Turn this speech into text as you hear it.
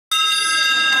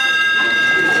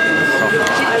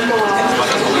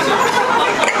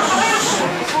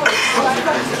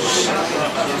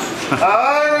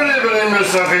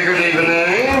Sophie, good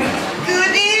evening.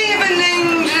 Good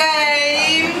evening,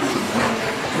 James.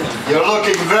 You're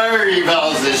looking very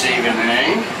well this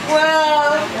evening.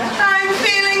 Well, I'm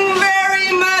feeling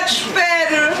very much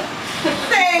better.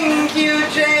 Thank you,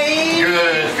 James.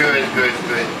 Good.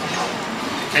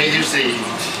 Take your seat.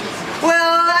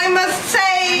 Well, I must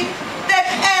say that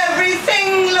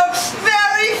everything looks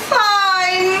very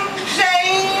fine,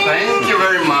 James. Thank you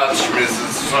very much,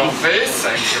 Mrs. Sophie.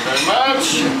 Thank you very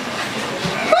much.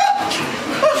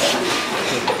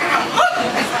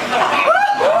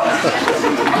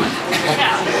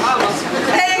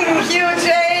 Thank you,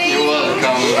 James. You're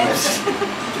welcome.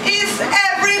 Is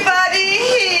everybody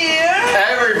here?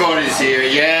 Everybody's here.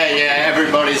 Yeah,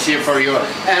 everybody's here for your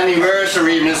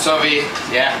anniversary, Miss Sophie.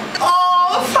 Yeah.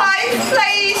 All 5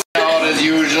 places. Not as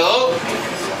usual.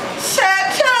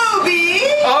 Sir Toby.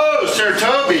 Oh, Sir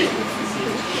Toby.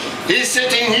 He's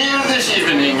sitting here this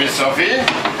evening, Miss Sophie.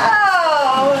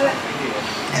 Oh.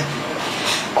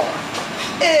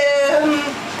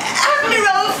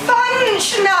 Admiral von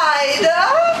Schneider.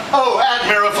 Oh,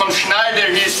 Admiral von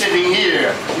Schneider, he's sitting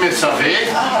here, Miss Sophie.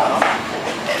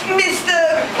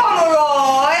 Mr.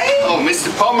 Pomeroy. Oh,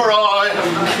 Mr. Pomeroy,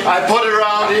 I put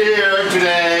around here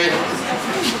today.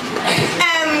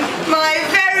 And my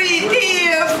very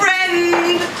dear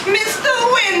friend, Mr.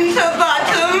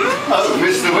 Winterbottom. Oh,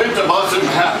 Mr. Winterbottom,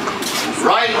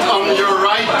 right on your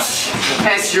right,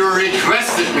 as you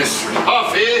requested, Miss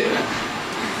Sophie.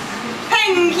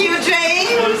 Thank you,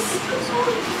 James.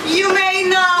 You may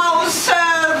now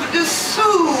serve the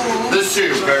soup. The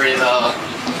soup, very well.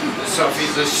 Miss Sophie,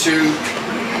 the soup.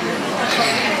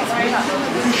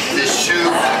 The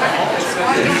soup.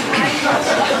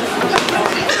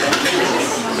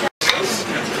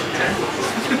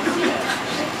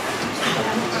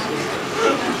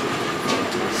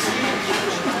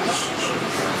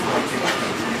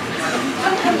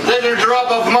 Little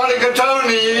drop of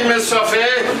mulligatawny, Miss Sophie.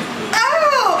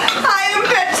 Oh, I am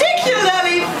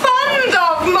particularly fond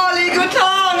of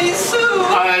mulligatawny soup.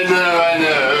 I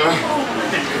know.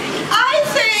 I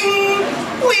think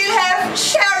we'll have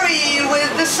cherry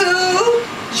with the soup.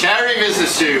 Cherry with the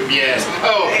soup, yes.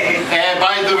 Oh,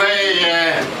 by the way,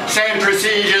 same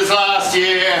procedures last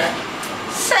year.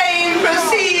 Same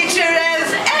procedure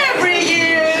as every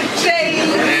year,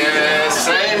 James. Yeah,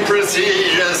 same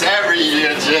procedures every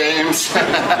year, James.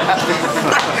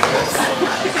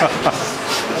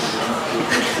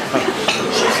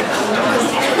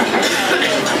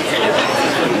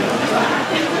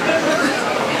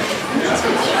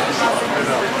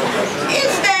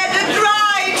 Is that a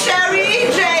dry cherry,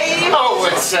 James? Oh,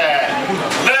 it's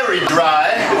very dry.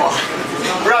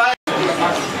 Right.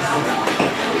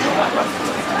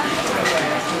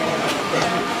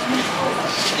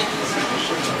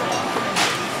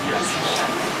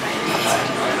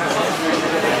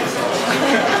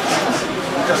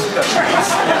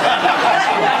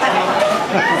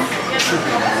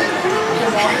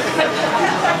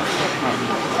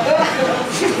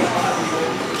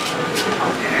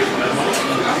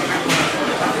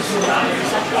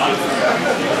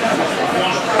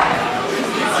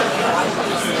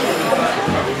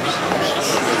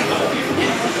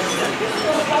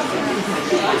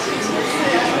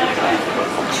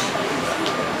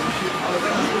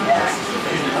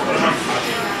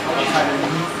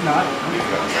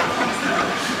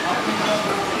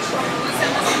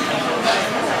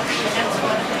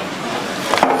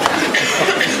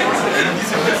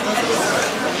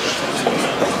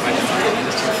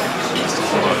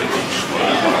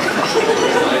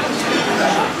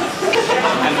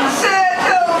 Sir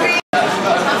Toby.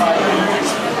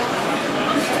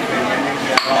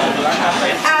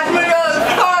 Admiral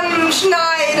von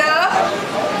Schneider.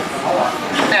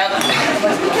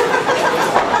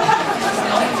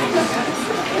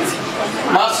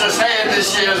 Must I say it this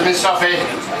year, Miss Sophie?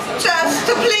 Just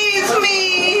to please me,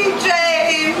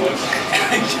 James.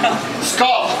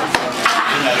 Stop!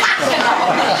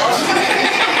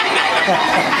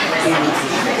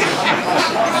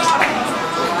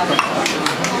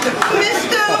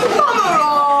 Mr.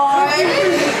 Pomeroy.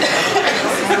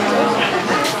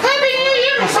 Happy New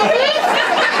Year, Miss Sophie!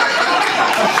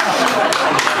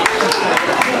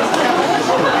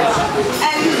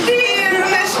 And dear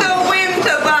Mr.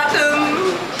 Winterbottom.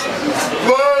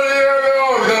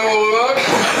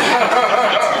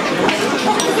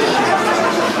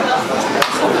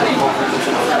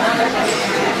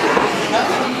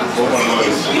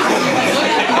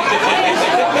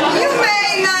 You may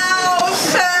now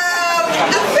serve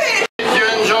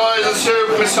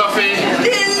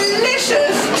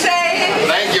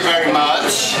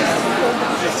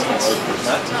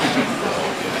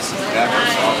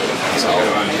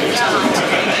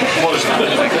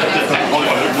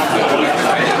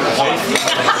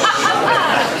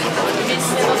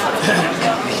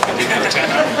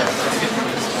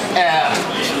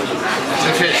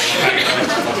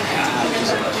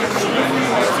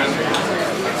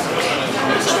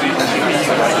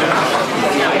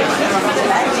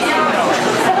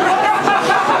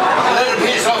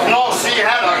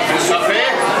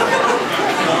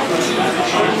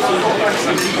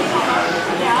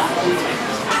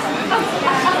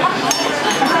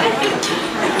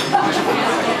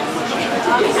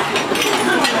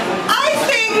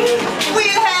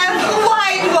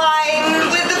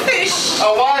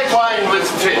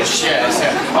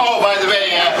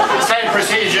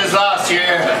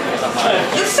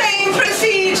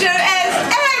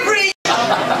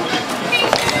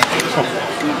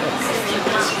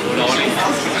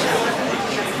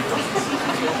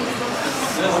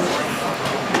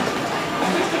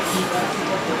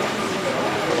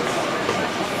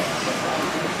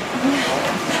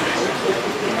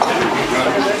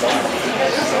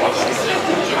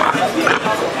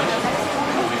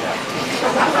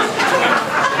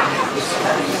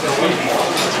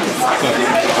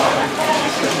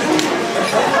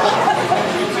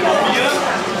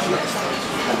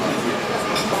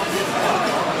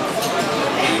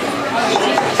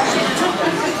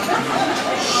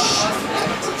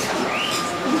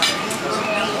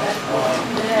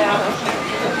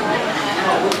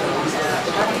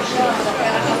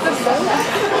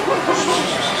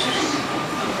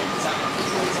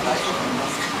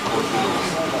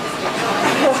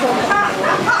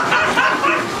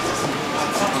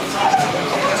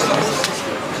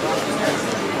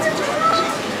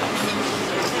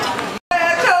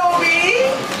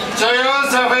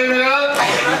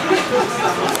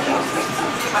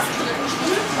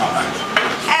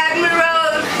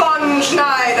Admiral von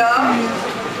Schneider.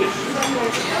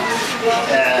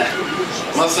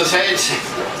 What's the sage?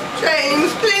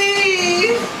 James,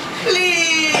 please.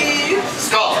 Please.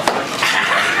 Stop.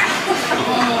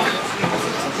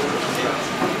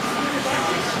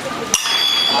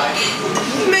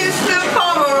 Mr.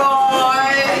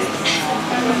 Pomeroy.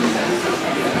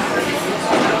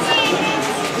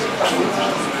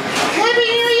 Happy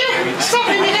New Year. Stop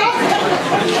me now.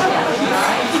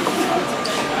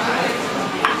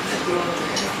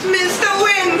 Mr.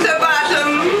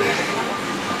 Winterbottom.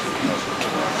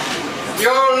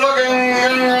 You're looking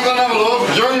younger than envelope,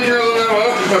 younger than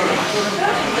ever.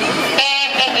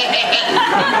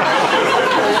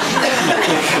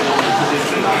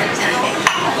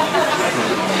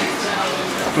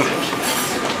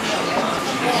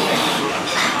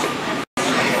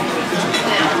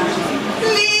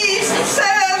 Please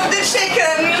serve the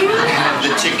chicken. The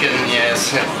chicken, yes.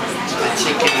 The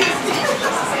chicken.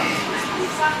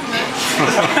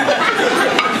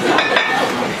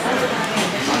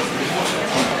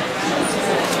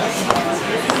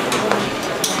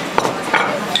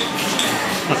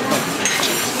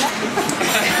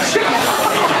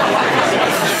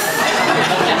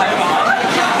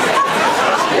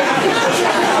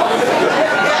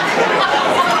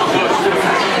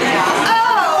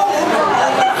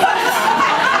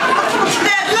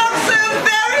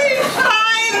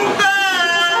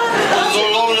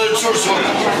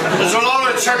 There's a lot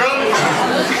of chicken.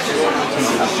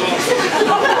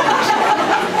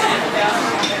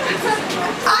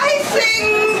 I think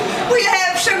we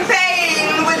have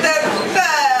champagne with the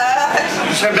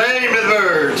bird. Champagne with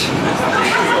bird.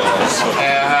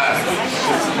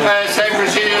 Same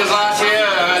procedure as last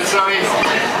year. Sorry.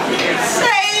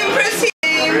 Same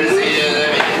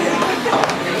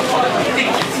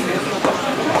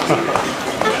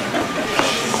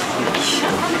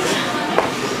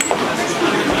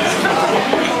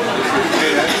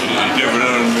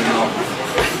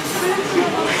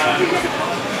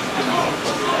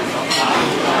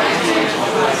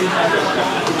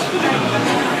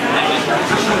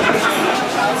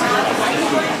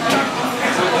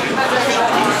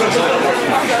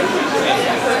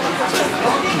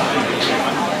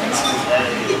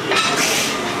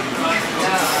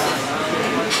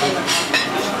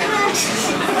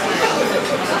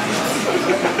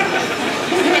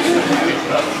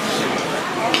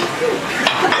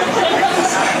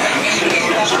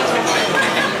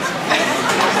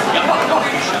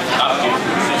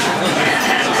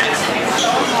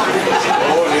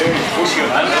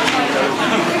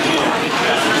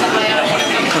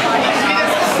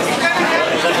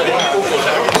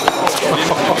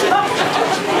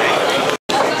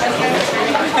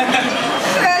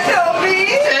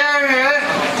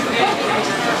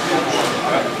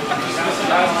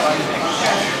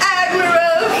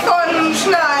Admiral von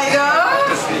Schneider.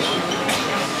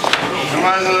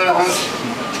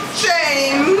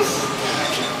 James.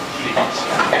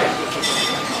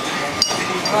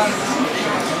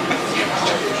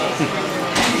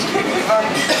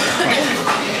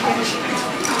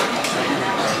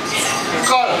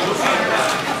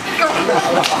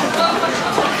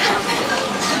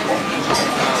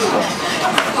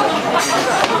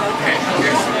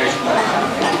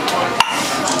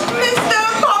 Mr.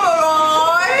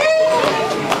 Pomeroy.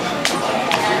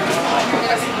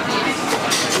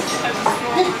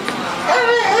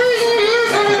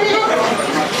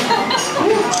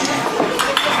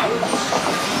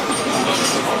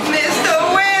 Mr.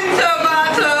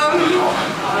 Winterbottom.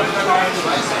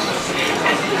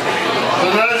 The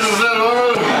night is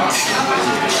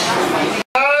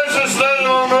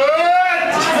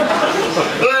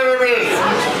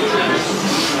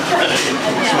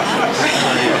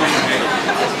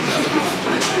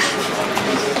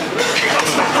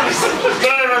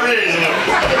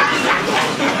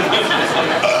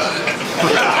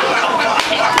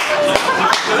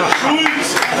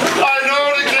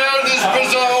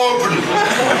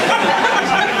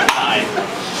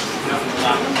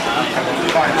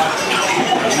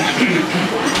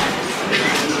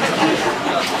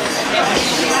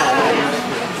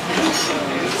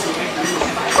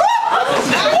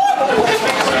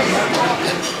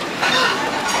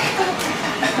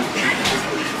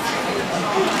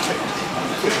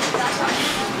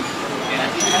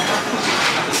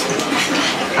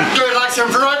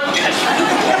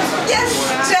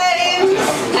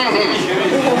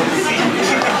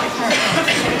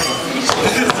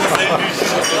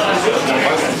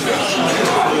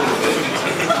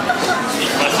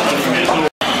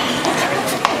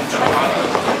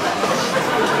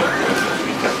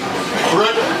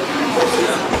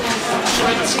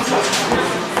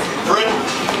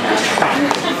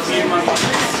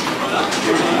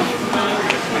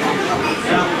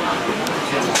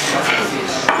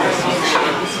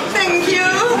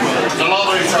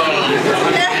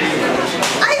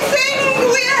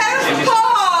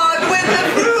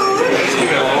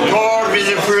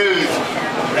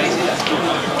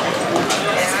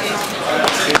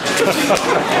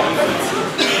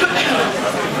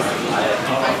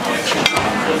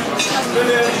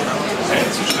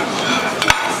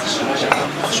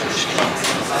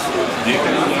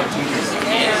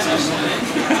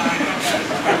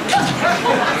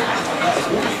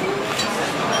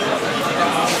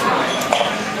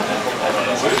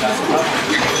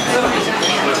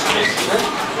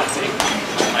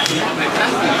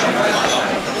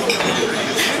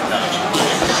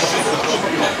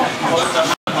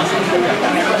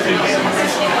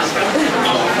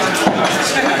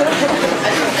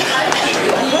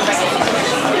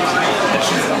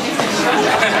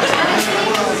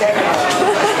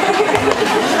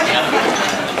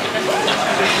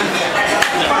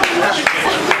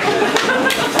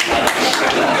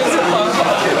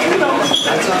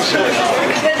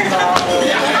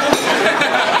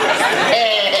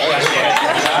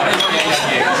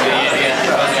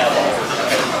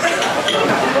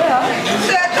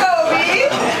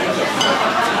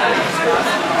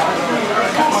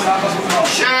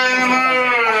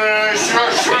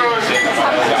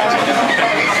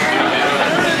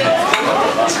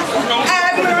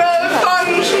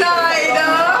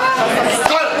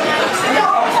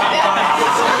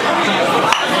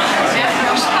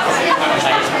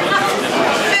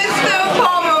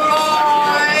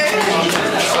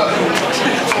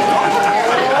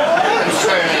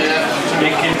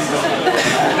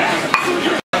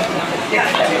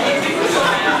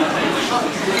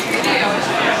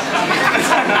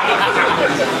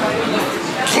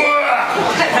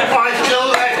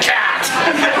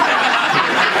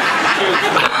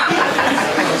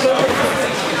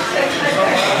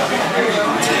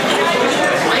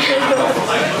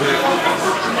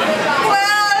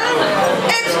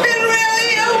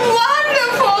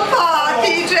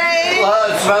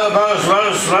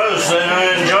Most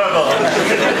enjoyable.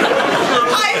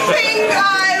 I think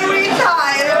I'll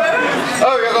retire.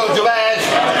 Oh, you're going to bed?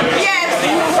 Yes.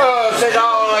 Oh, sit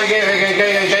down and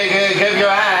give your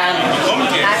hand.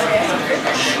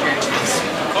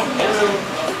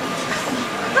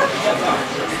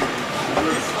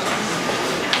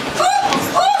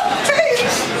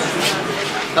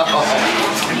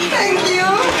 Thank you.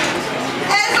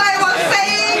 As I was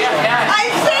saying, I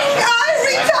think I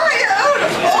retired.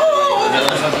 Oh.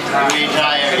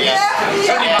 Retired, yes.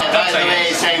 Yeah. By the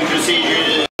way, same procedure